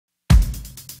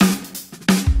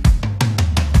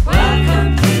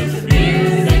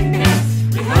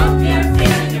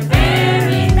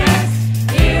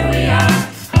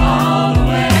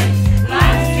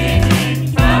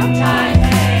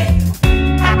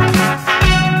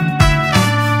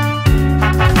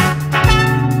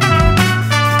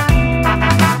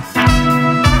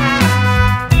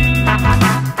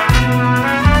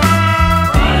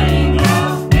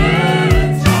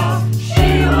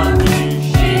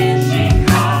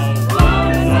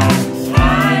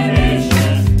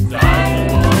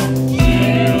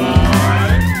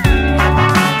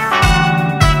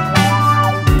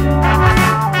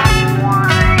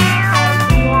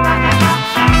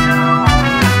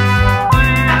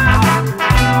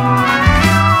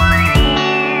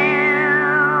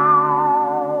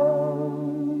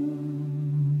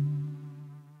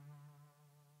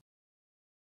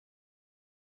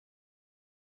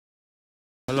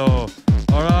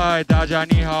Hello，All right，大家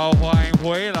你好，欢迎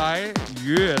回来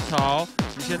月潮。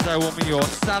现在我们有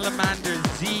Salamander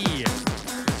Z，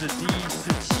 这是第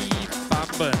17版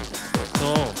本。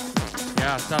So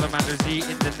yeah, Salamander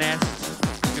Z in the nest.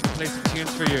 I'm gonna play some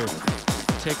tunes for you.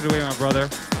 Take it away, my brother.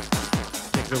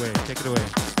 Take it away. Take it away.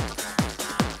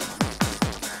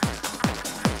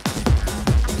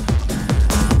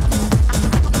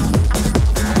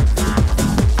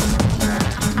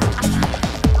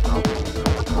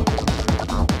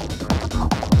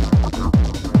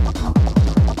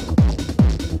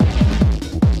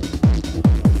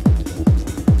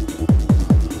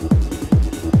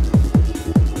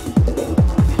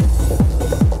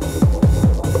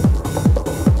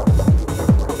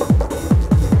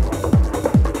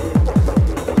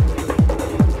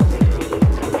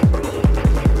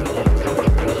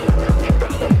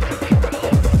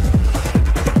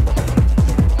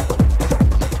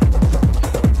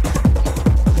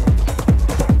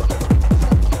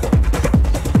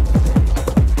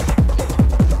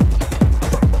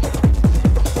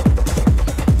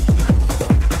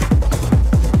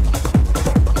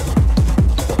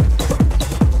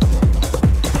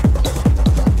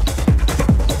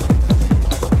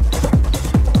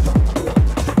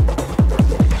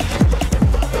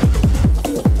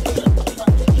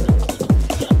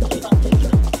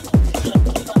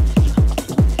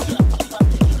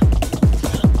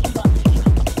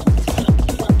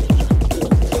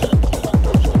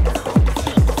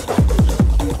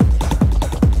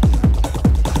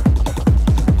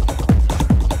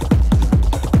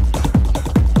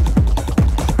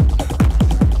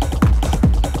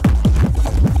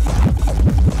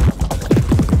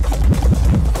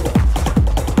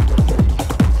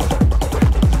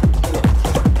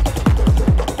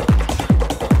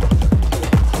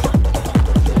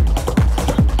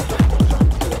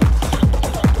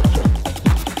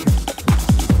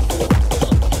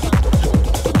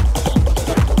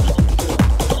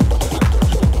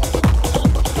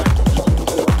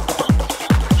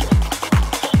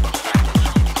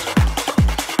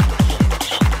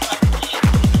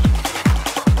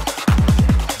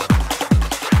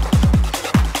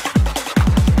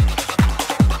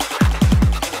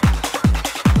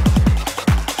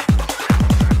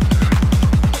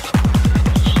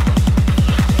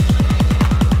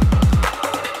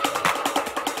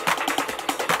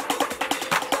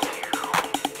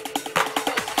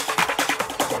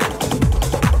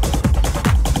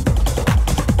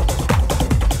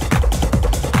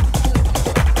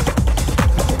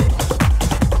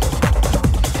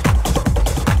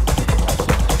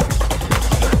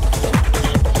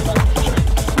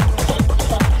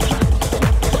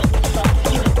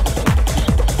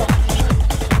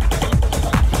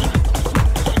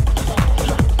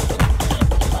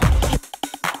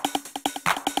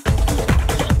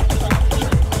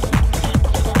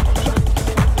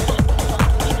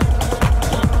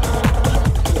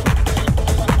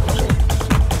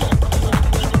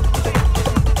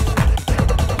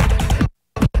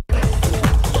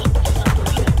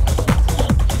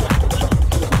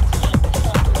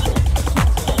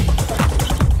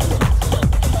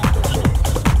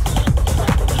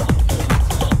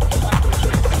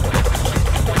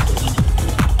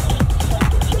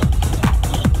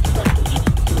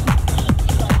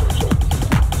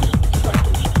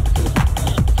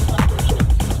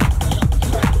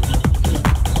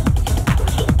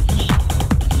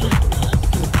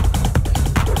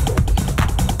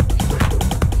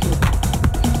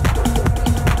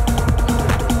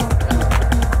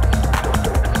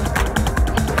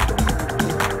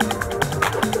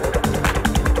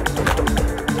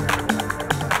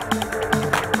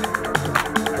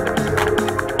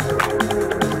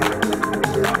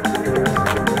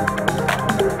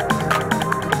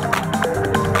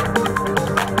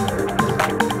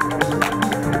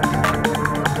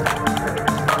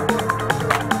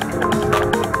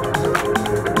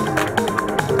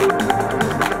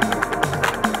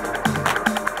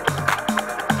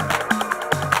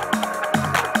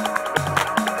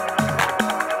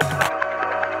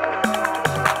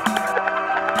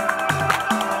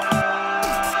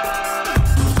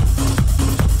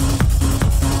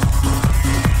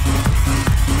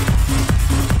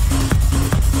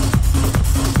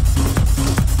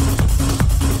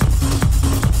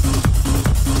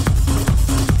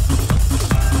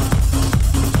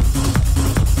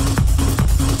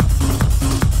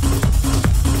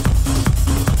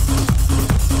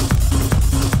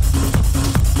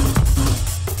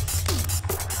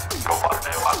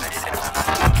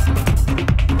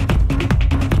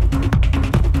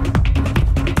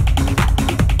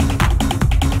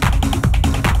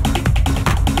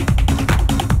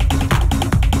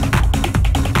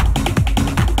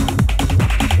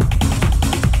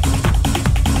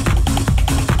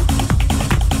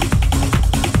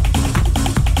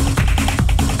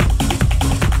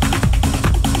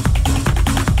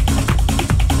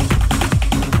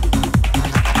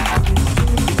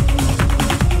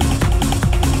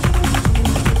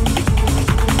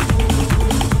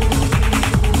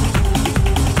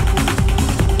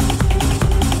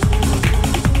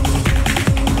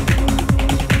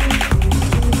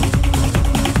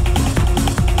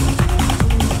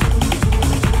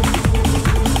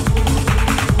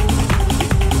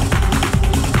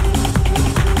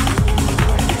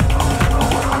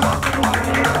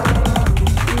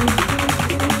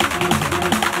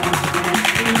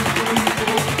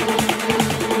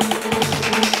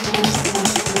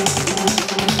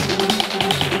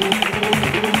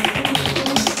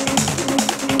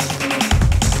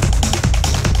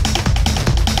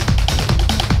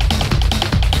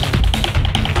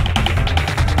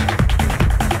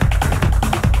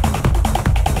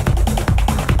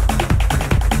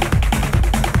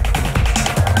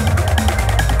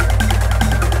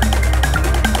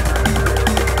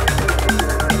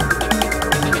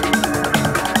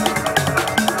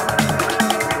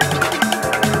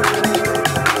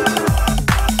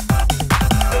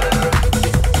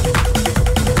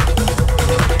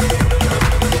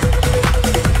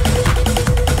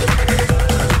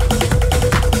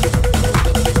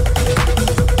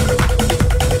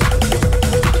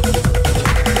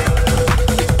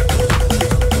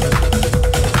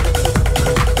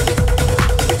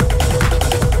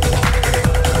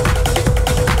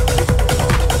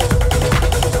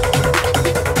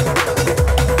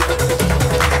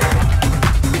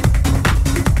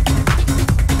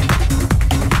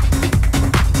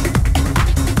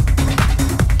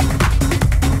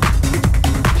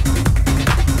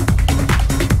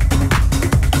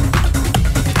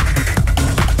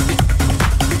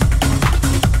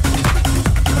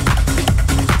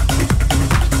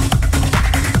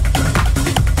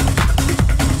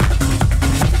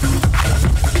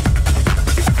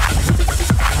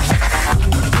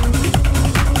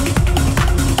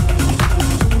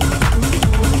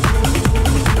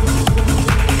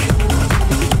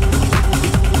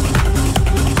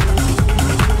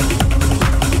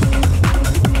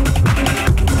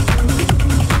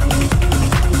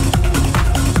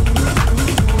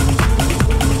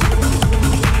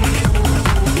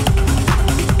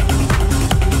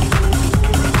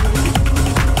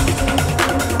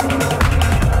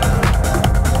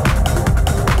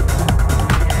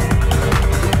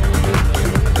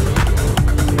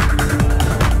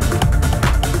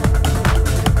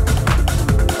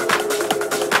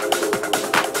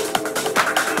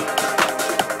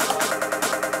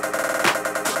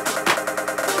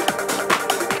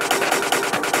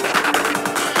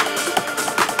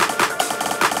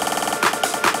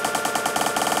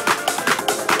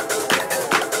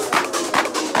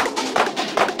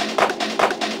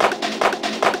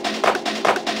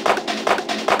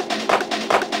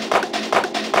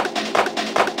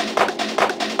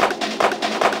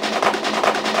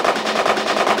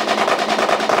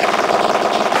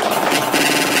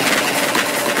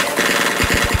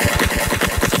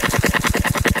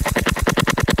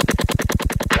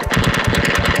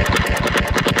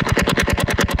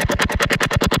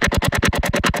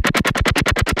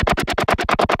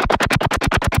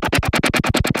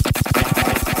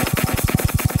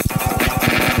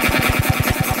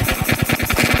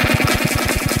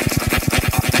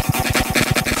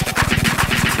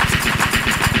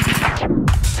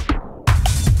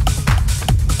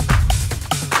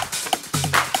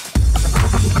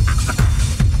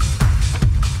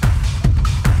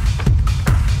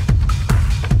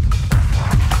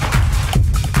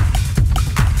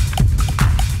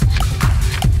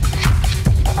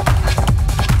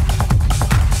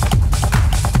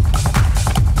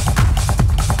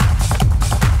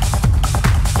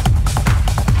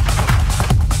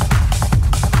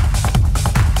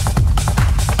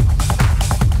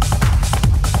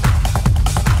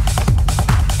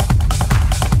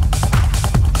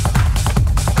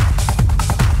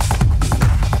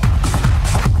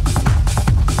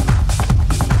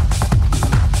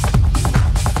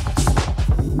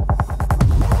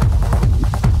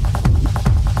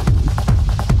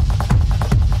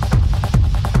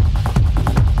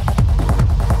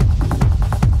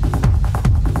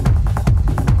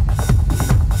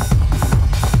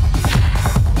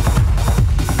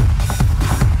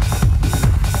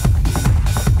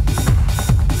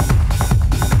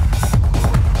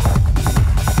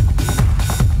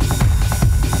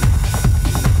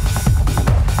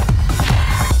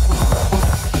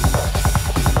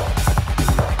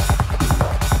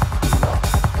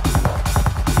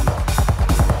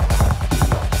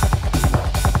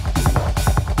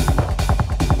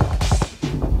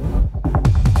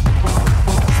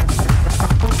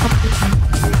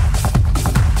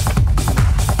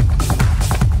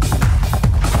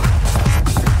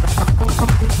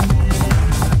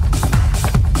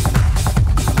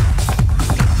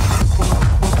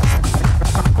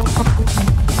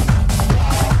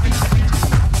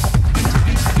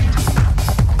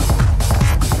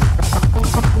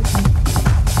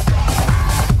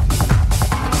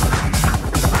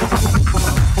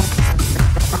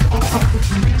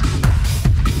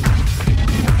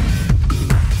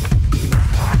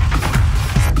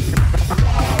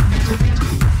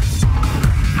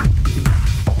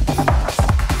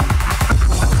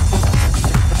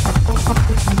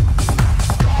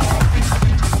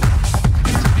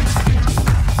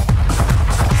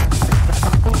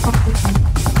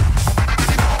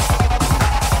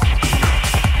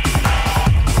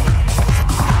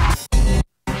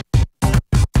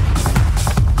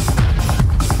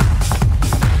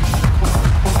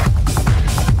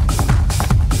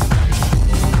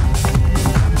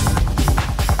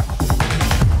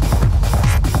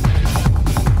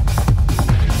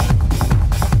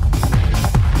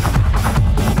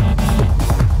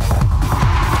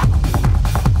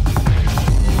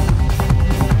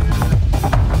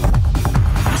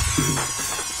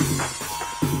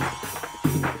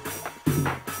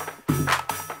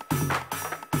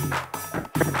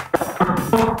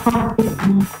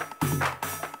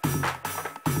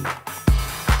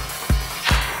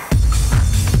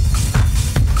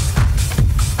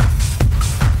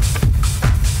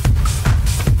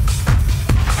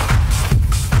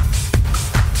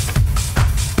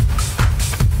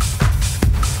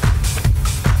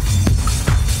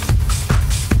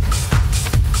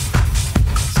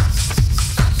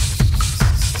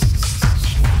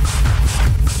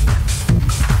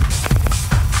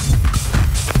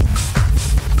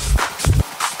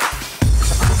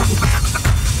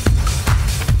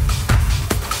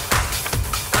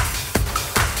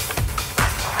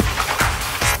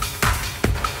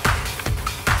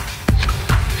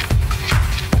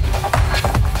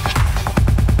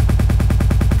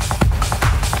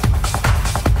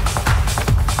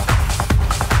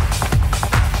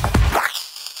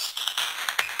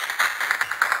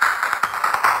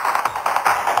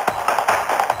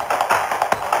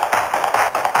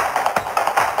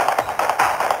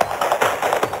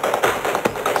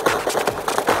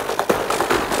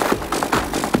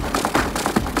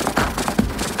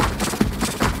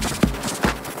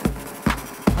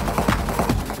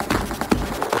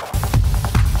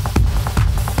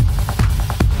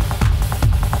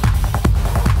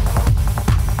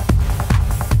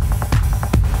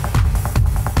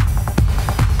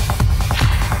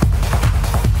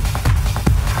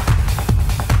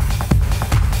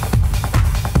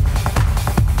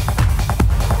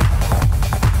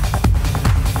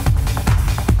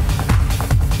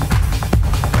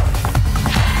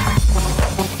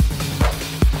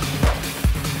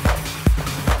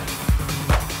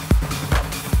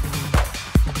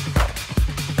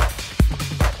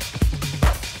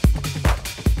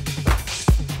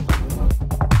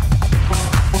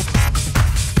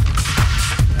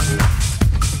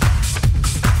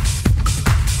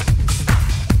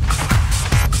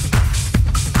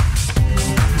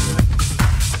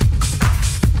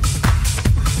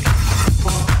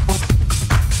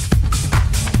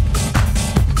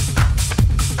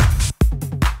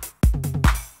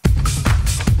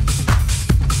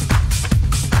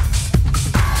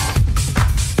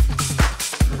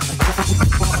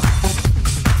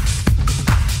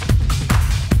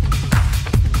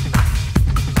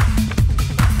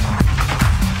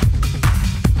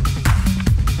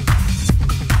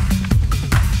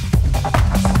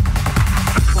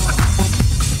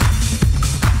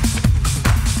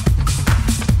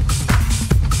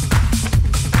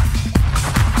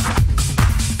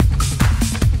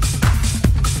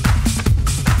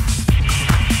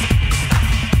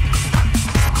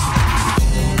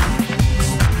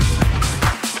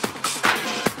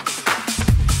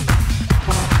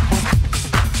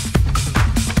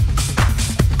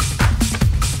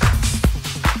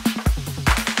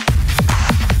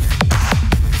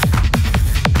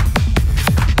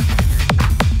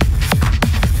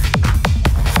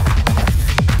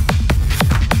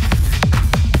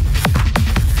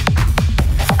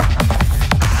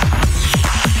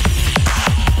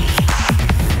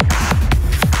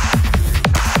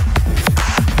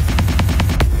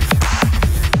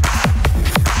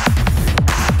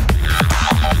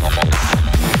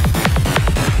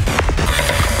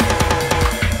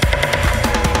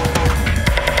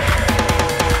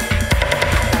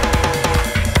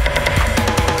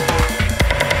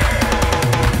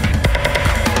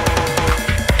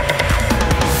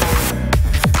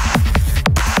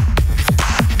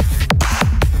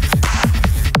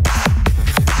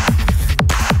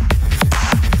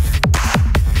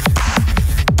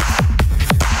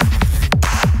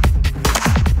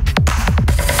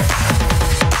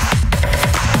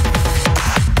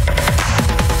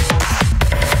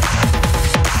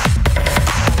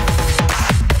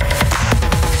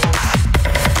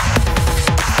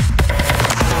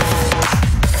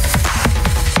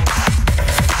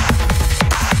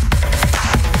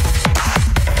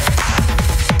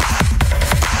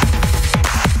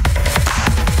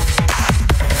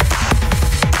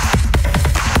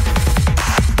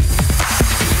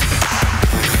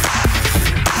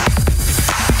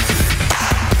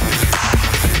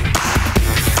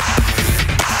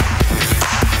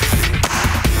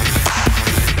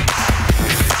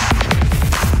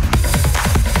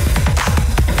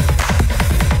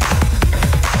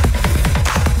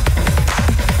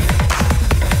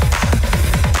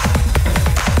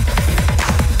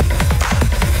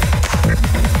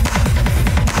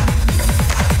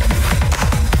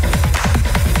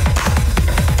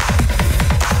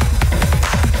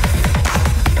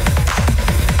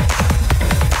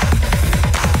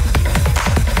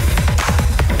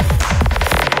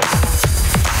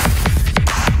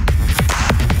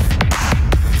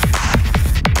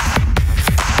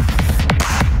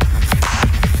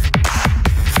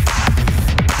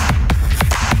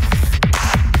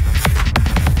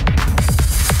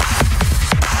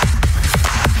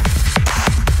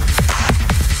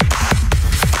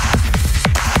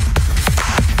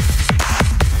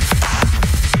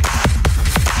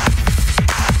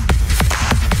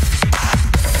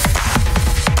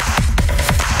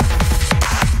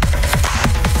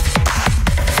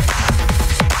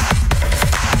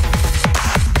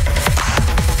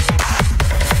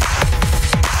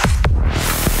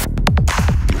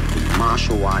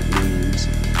 martial art means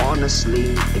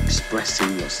honestly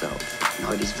expressing yourself.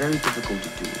 Now, it is very difficult to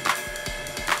do.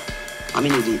 I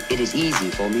mean, it is easy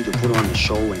for me to put on a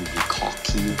show and be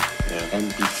cocky and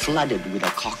be flooded with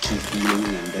a cocky feeling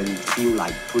and then feel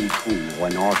like pretty cool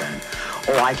and all that.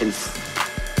 Or I can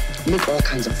make all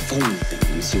kinds of phony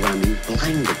things, you see what I mean?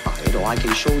 Blinded by it. Or I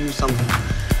can show you some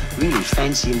really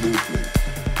fancy movement.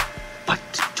 But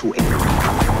to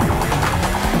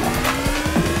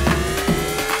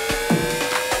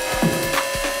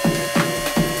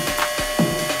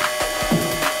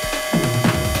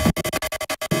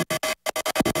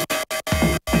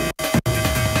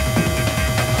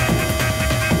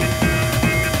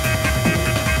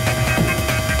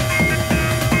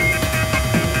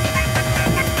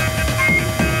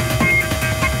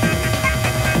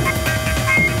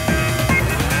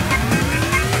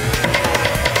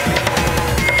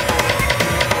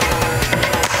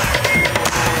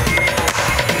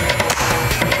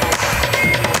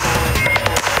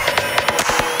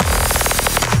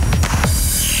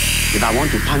if I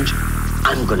want to punch,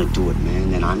 I'm gonna do it,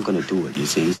 man, and I'm gonna do it, you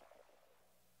see?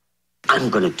 I'm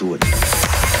gonna do it.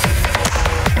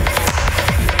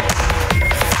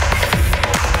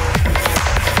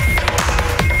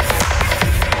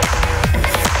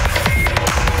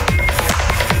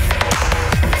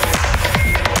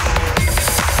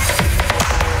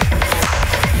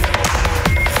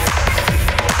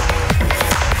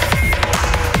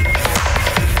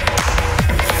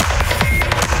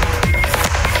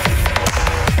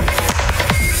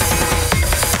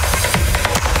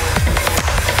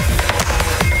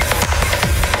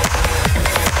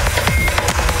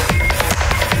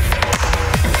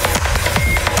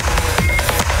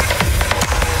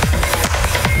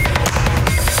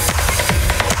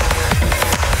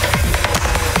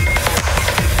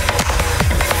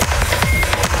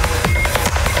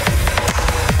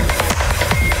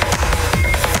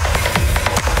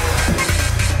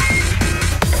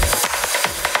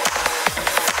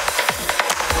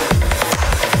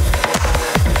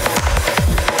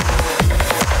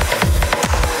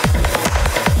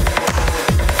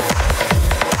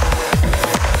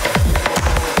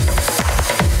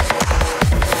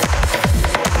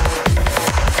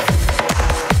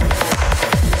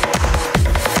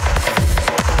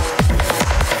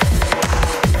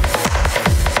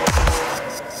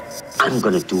 I'm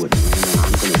gonna do it, man, and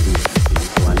I'm gonna do it.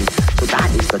 So, I mean, so that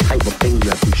is the type of thing you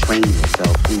have to train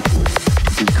yourself into,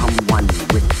 to become one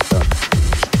with the,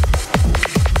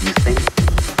 you think?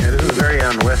 Yeah, this is very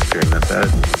un-Western, that.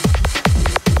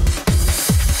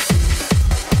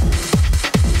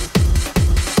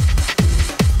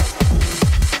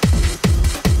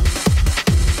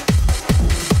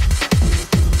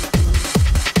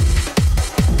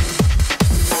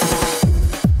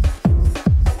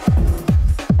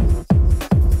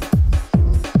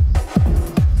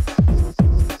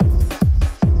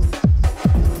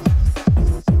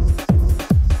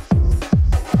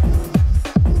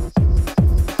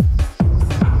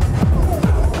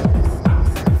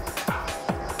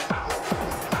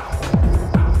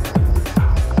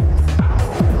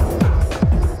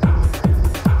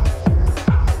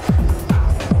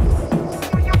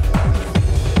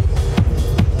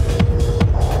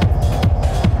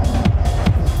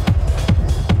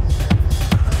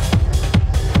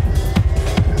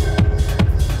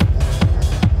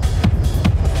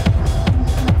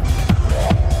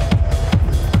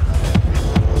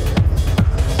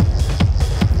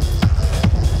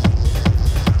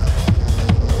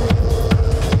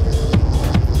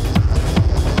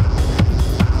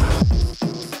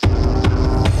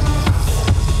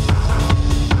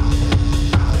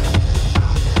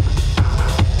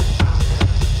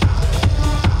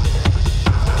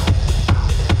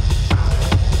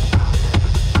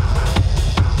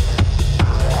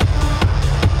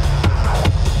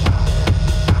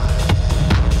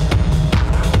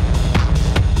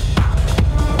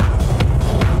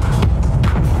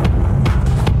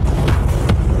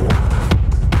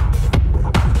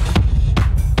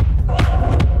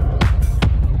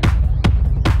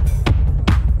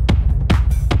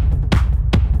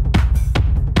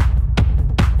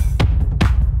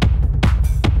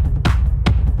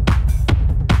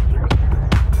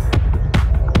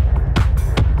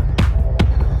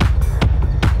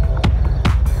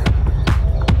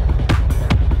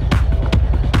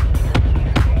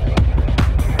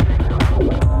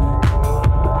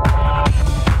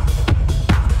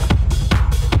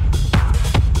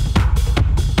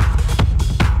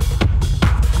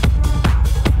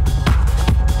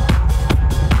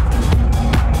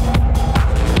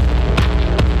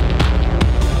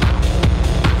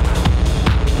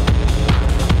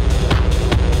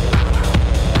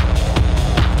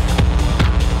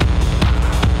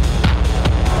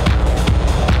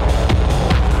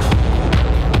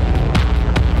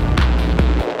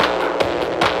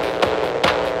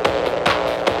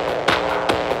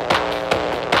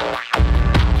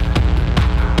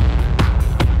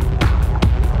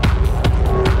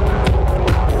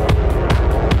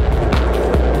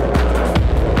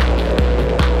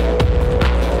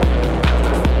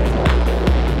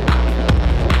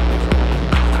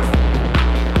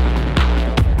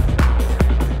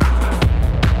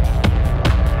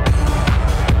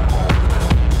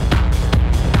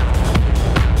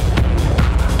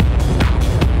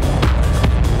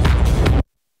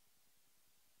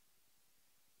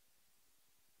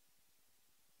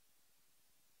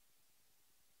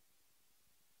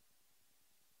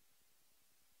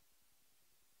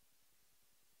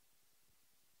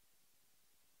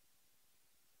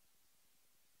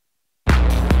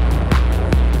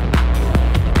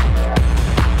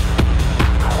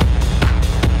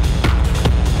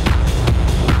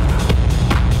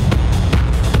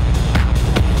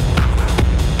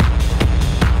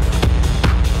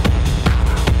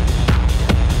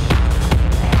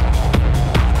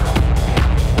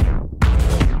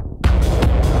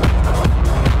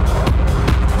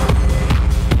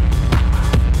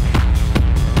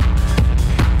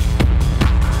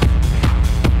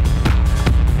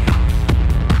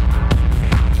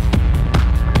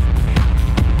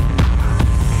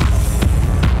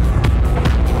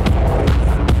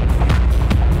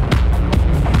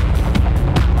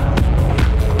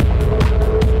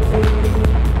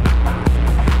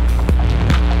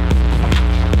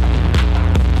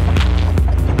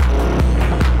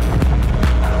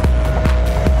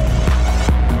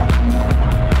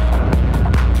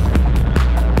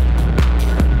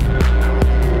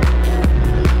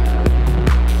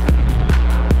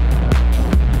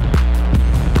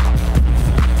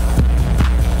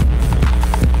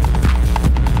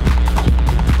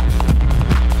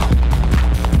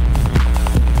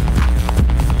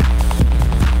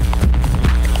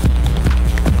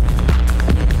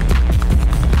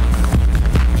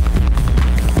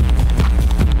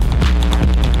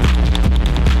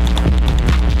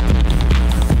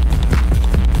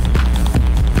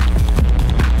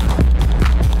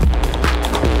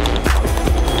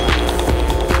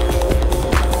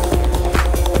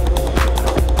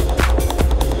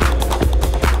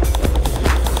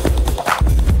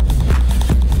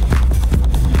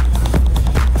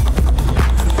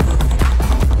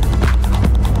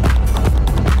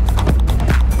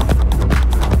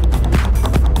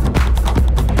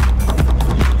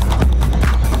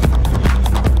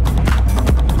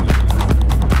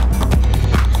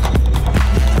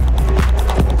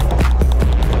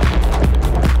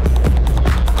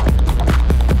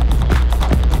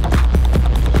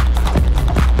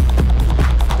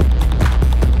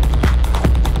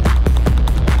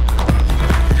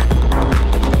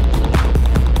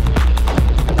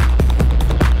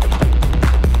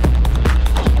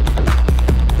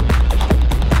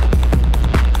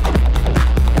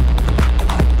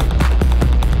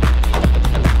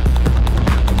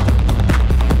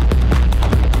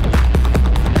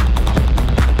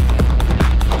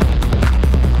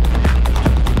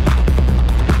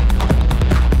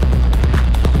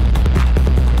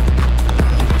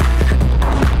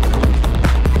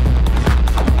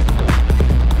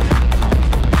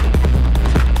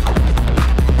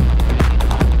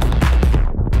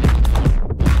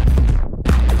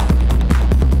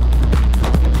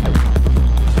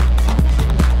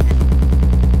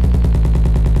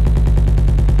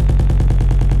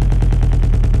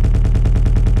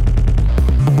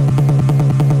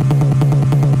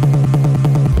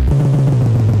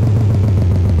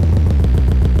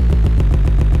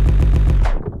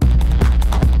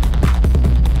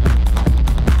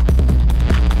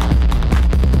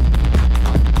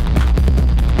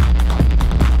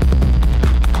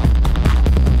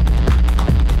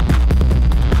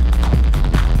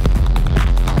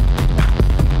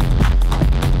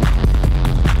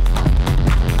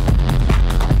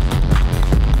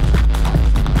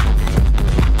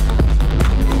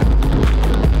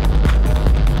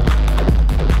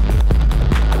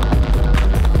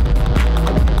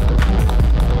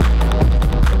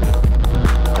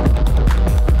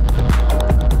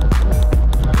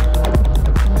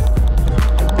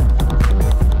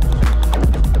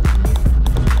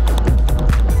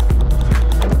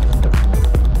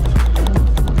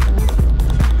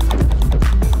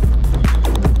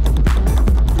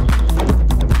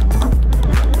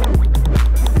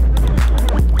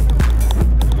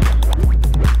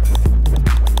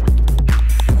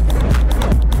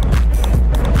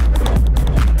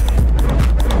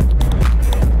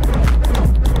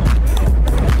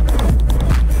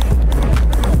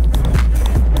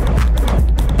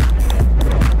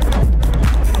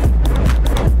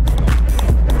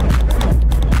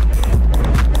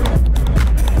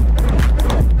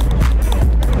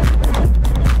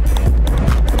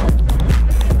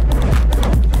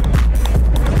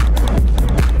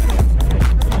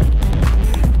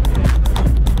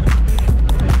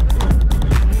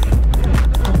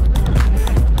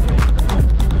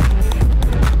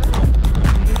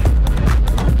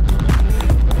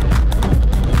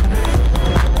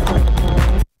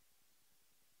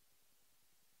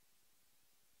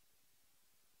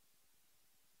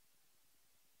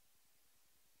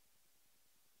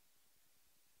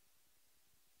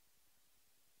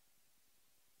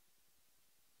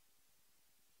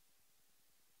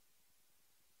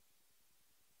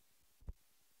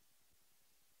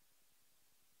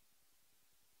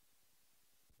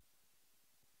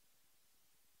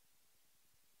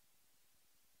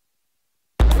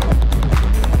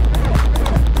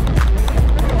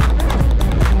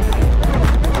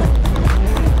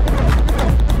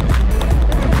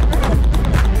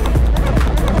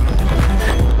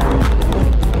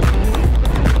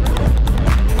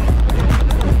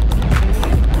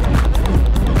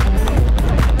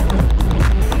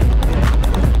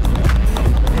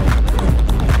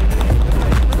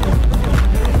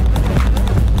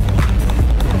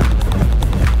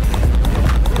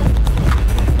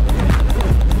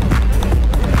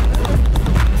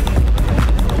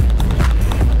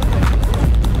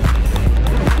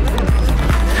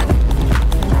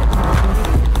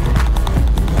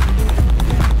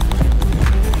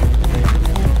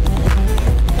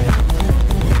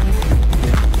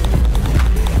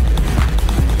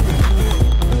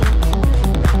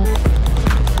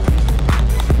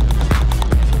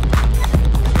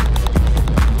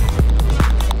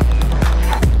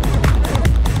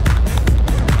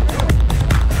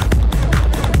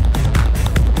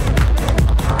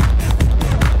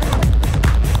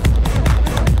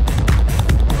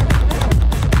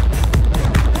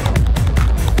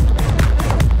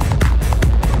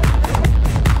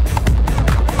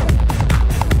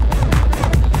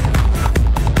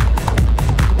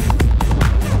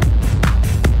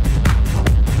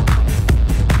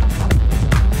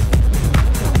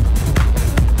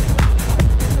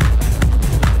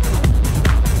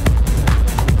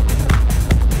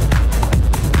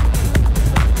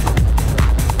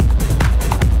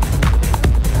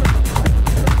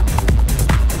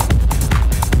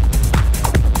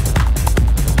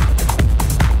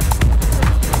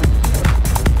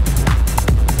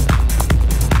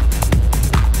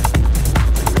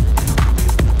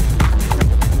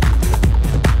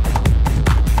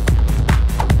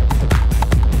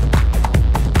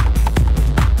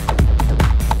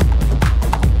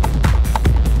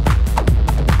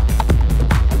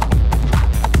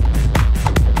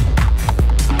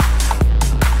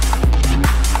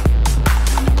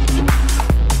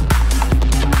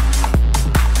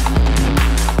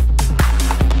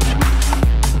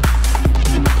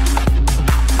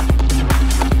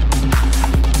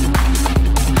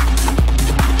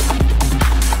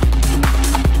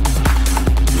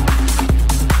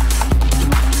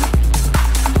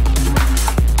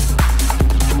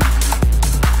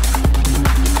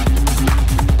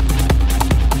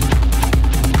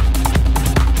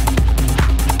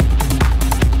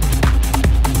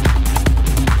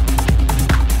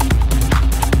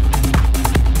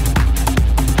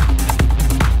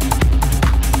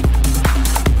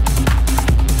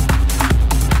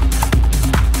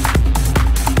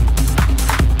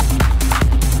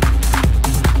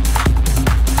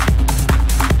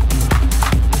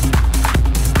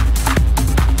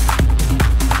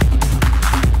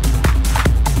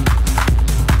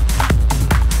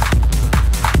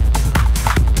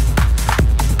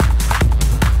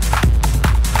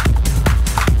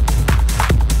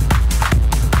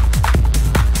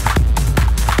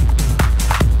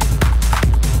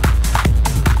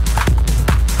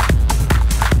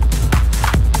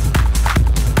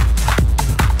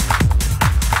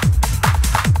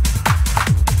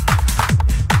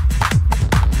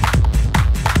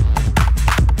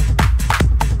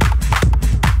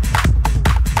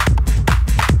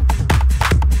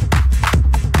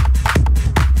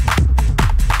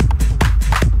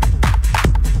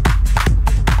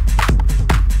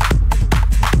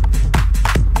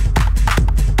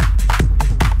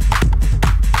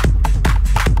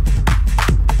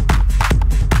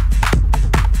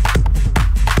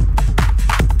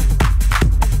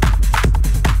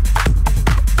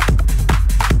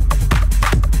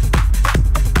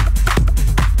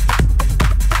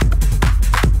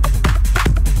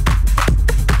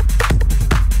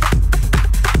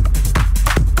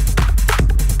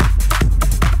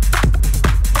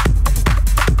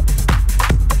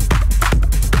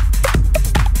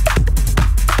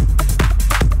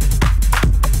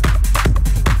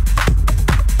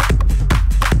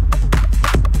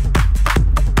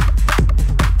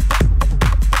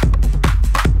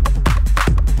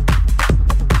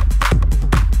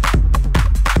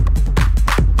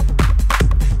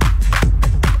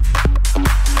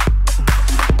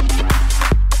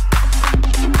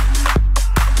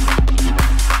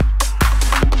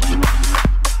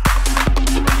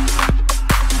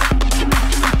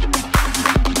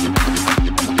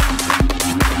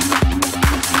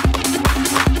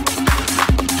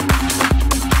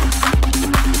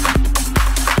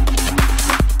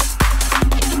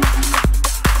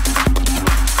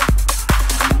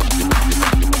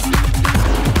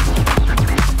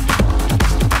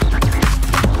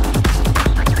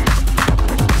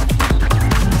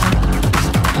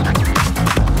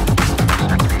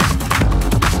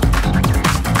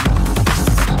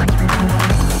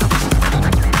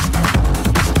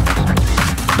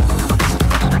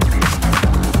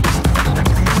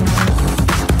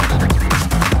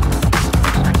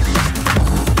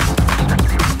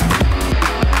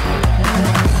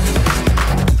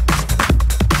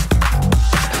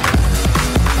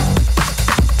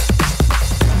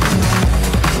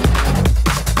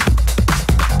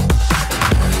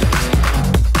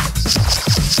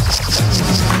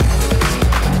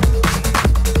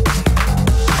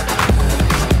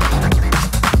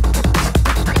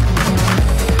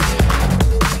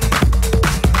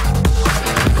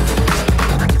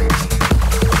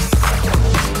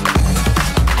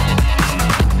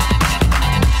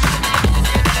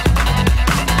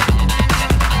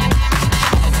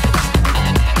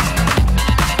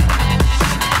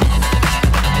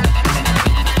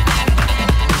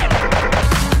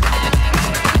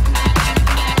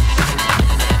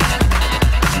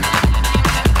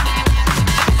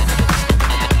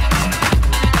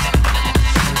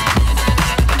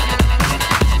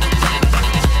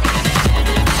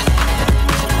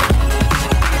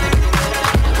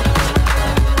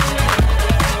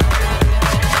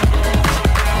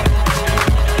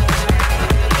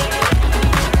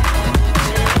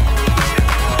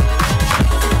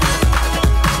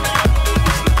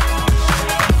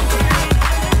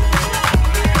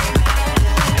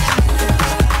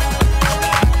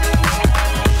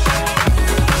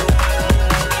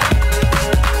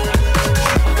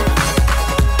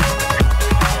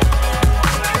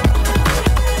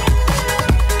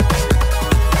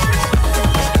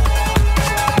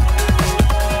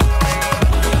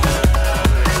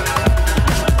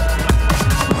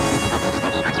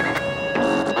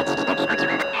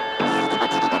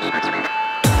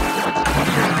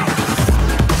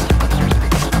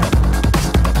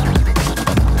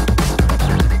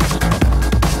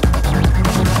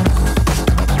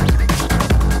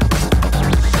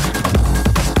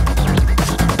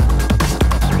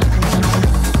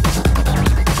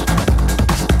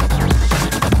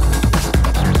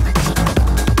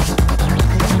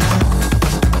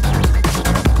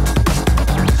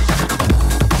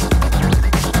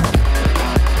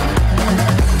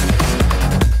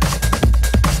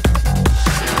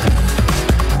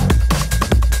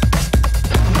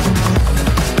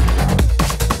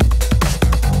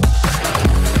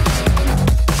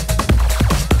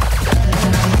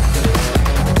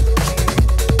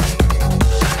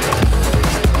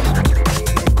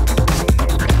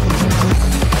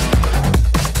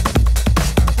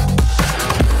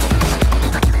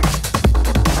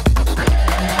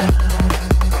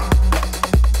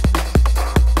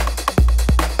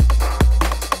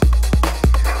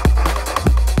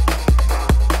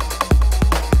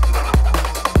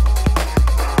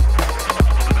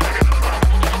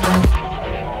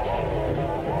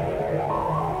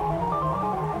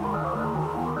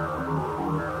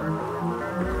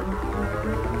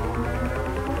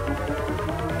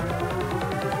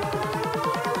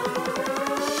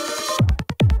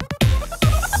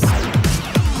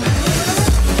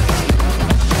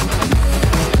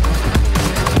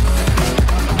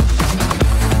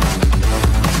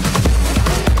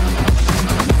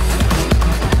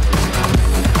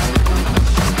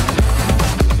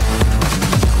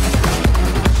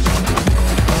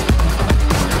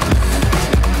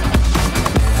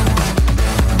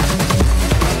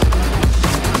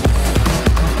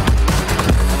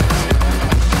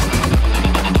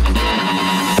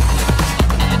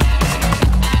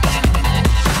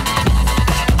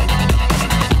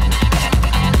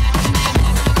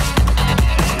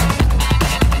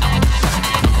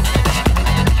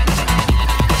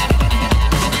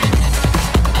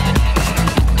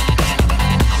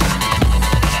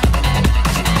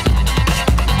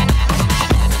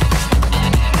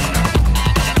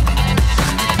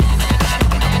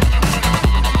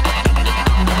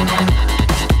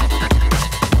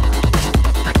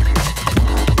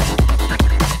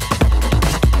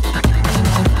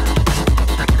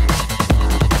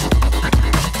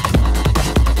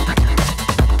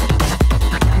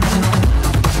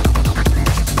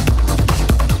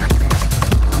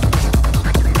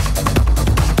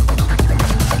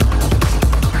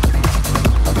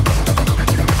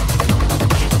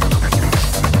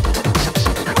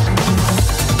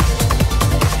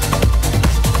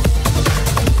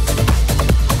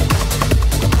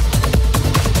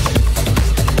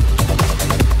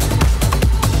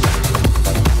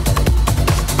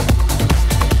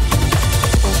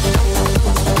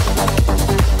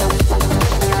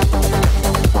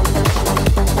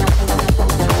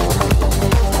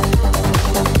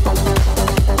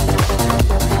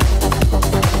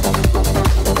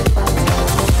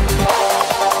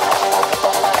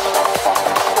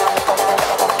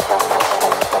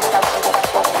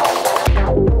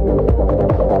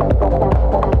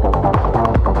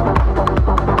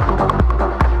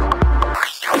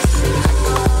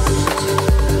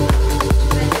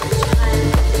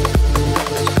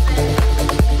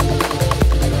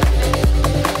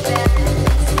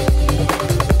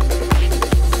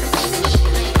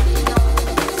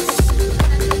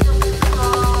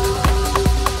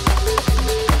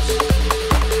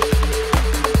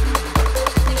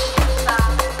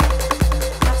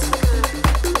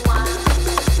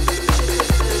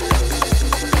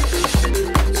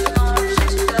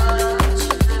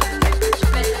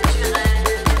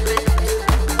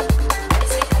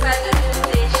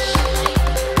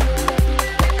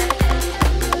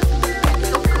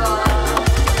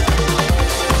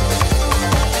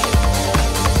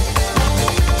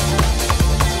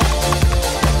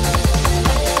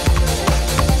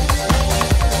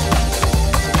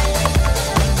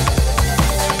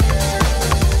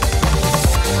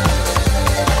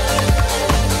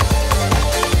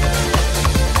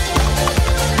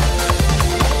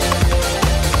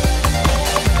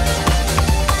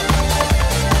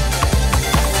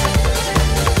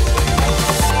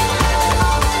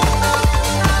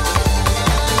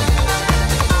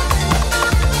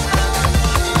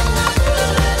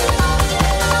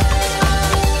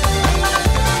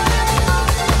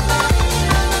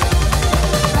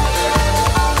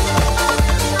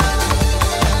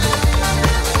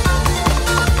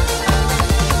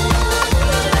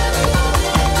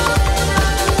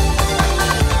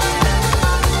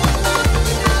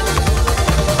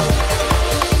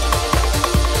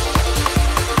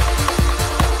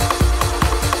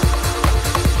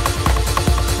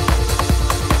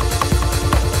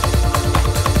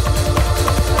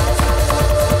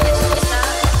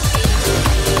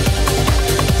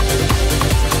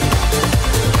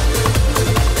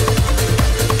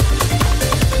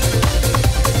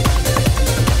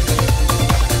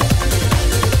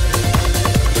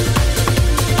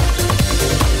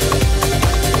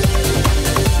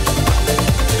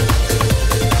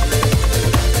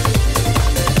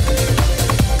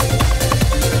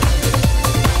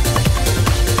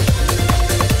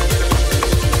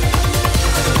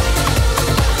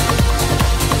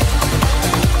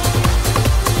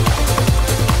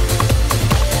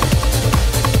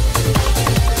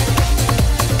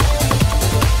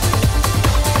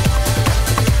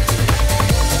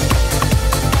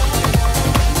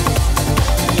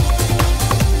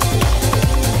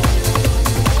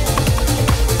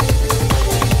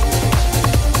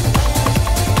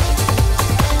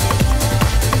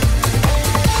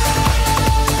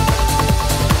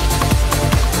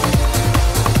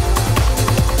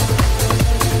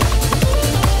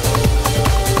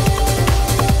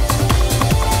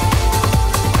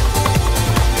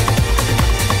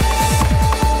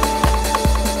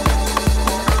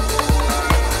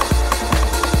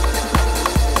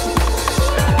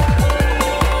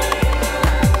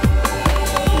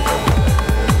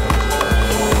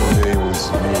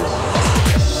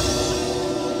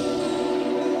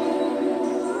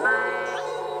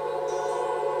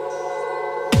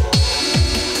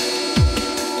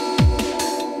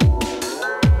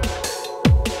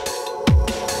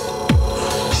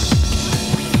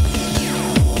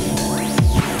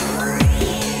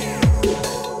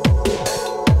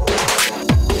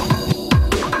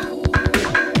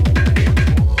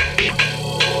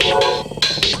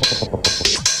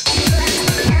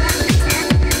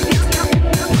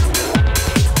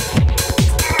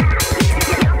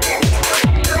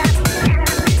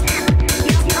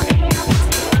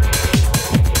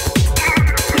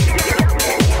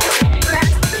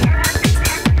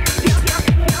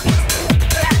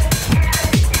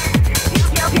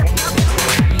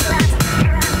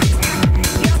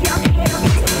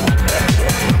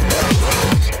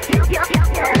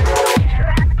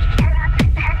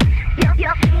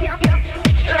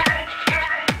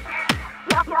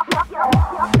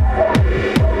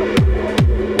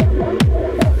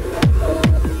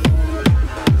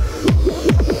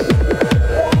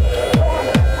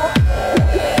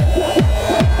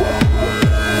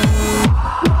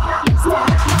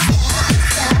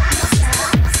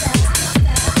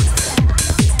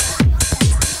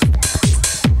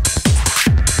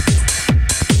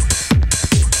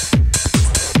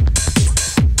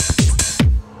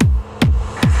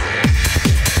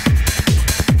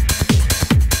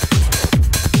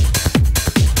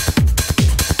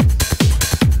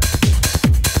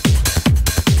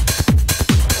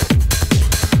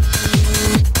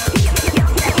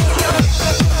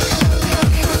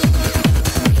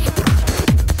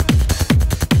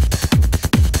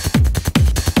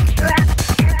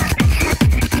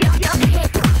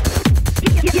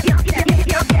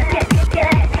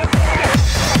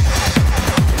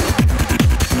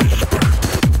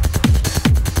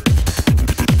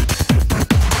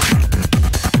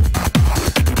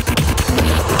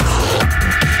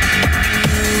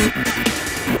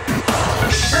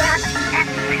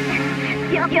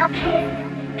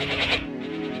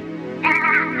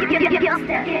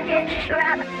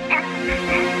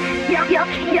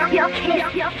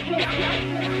 Remains yours.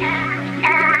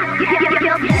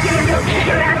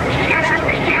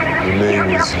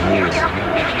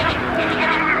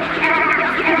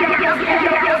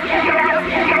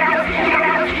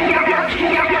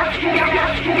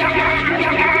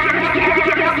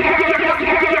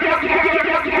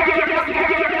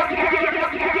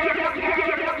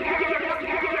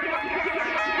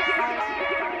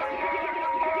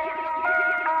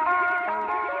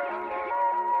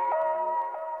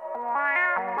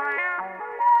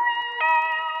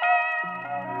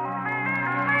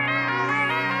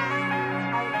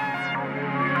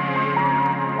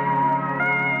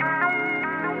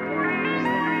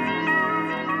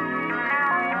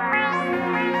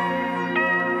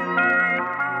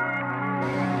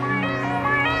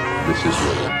 This is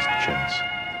your last chance.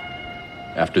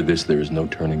 After this, there is no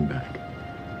turning back.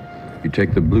 You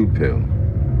take the blue pill,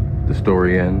 the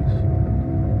story ends.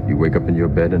 You wake up in your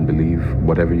bed and believe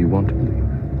whatever you want to believe.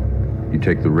 You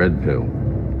take the red pill,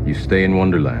 you stay in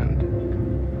Wonderland,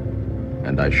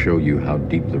 and I show you how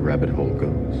deep the rabbit hole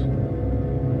goes.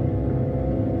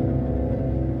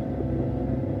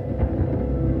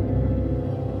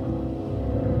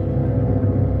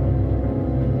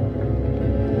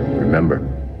 Remember,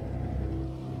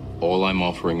 all I'm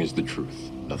offering is the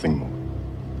truth, nothing more.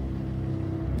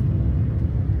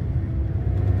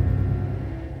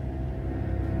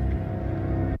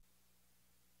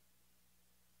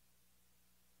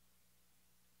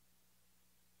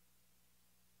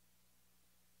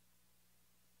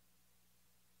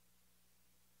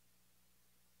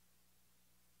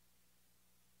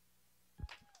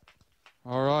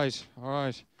 All right, all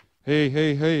right. Hey,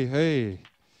 hey, hey, hey.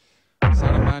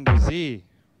 Salamander Z，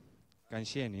 感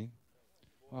谢您。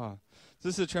哇，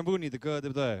这是全部你的歌，对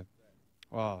不对？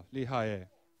哇，厉害耶！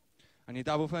啊，你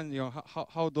大部分有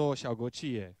好多小国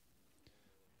器耶。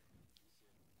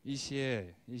一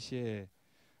些。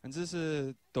这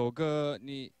是抖歌，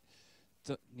你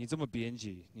这么编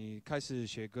辑？你开始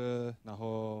学歌，然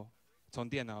后从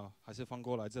电脑还是放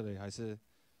过来这里，还是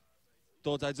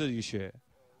都在这里学？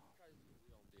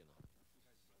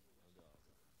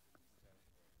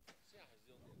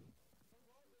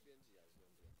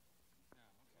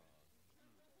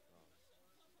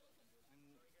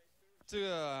这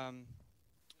个，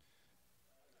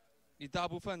你大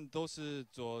部分都是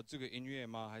做这个音乐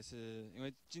吗？还是因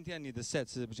为今天你的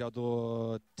set 是比较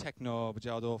多 techno， 比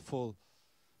较多 full？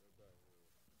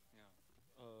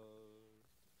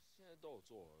 现在都有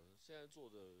做，现在做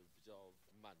的比较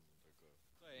慢的歌。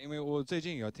对，因为我最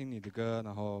近有听你的歌，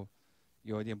然后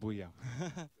有一点不一样。可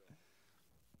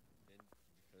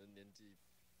能年纪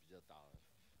比较大了。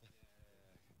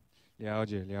了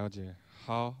解，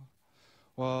好。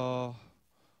我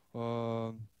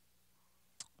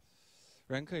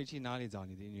人可以去哪里找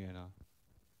你的音乐呢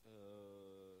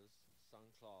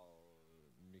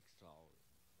？SoundCloud、Mixcloud。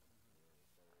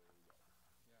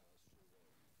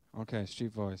Okay,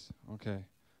 Street Voice. Okay,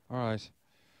 all right.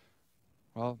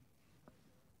 Well,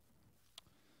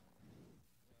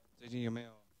 最近有没有？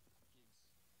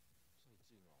最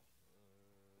近哦，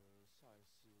下一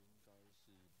次应该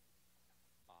是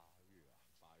8月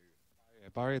啊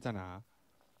，8月在哪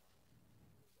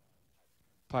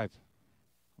？Pipe.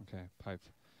 Okay, Pipe.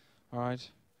 All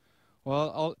right.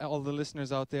 Well, all the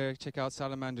listeners out there, check out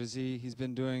Salamander Z. He's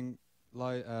been doing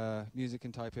music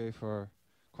in Taipei for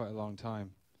quite a long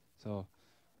time. So,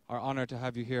 our honor to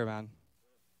have you here, man.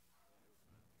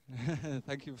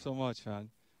 Thank you so much,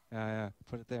 man. Yeah.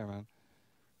 Put it there, man.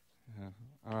 Yeah.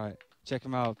 All right. Check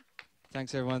him out.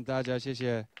 Thanks, everyone. 大家谢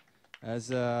谢。As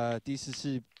第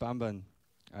14版本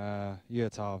月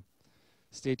草.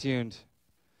 Stay tuned.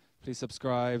 Please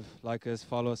subscribe, like us,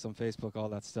 follow us on Facebook, all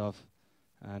that stuff,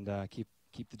 and keep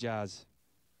the jazz,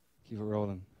 keep it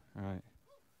rolling. All right,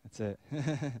 that's it.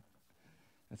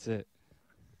 That's it.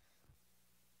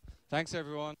 Thanks,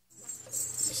 everyone.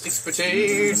 Sticks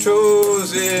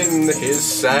potatoes in his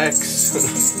sacks.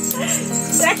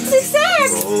 Sexy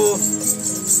sex!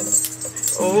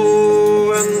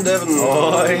 Oh, and Devon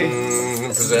Boy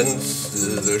presents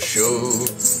the show,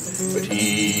 but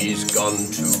he's gone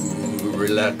to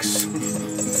relax.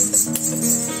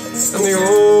 And the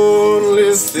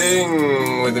only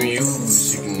thing with the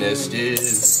music nest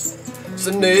is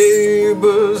the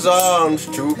neighbors aren't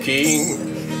too keen.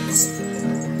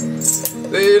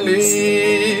 They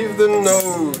leave the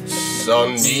notes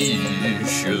on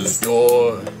Nisha's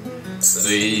door.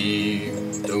 They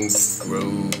don't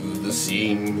grow the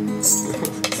scene.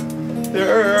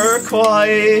 They're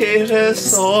quite a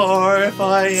sore if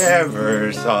I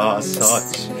ever saw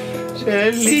such.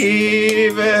 To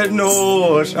leave a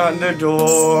note on the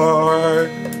door.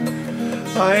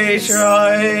 I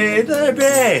try the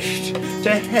best to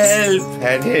help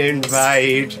and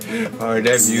invite for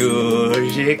the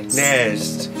music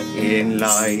nest in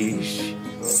light.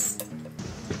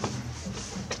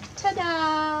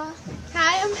 Ta-da!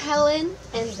 Hi, I'm Helen,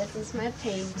 and this is my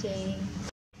painting.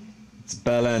 It's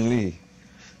Bella and Lee.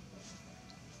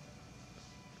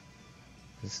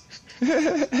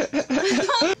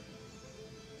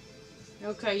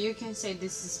 Okay, you can say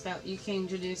this is Belle. You can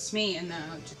introduce me and then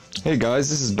I'll Hey guys,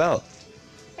 this is Belle.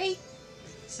 Hey.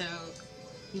 So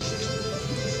you should...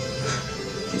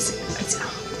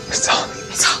 It's on.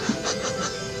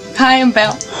 Hi, I'm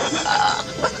Belle.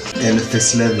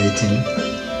 Elephant levitating.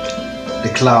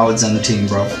 The clouds and the thing,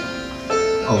 bro.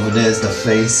 Over there's the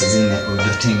faces in it with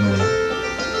the thing with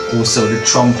it. Also the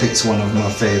trumpet's one of my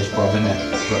faves, bro, innit?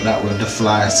 Got that with the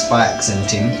fly spikes and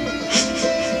thing.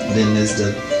 Then there's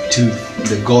the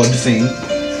god thing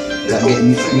that get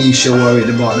me so worried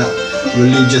about that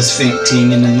religious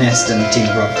thing in the nest and thing,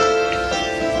 bro.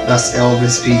 That's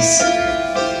Elvis' piece.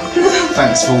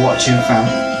 Thanks for watching, fam.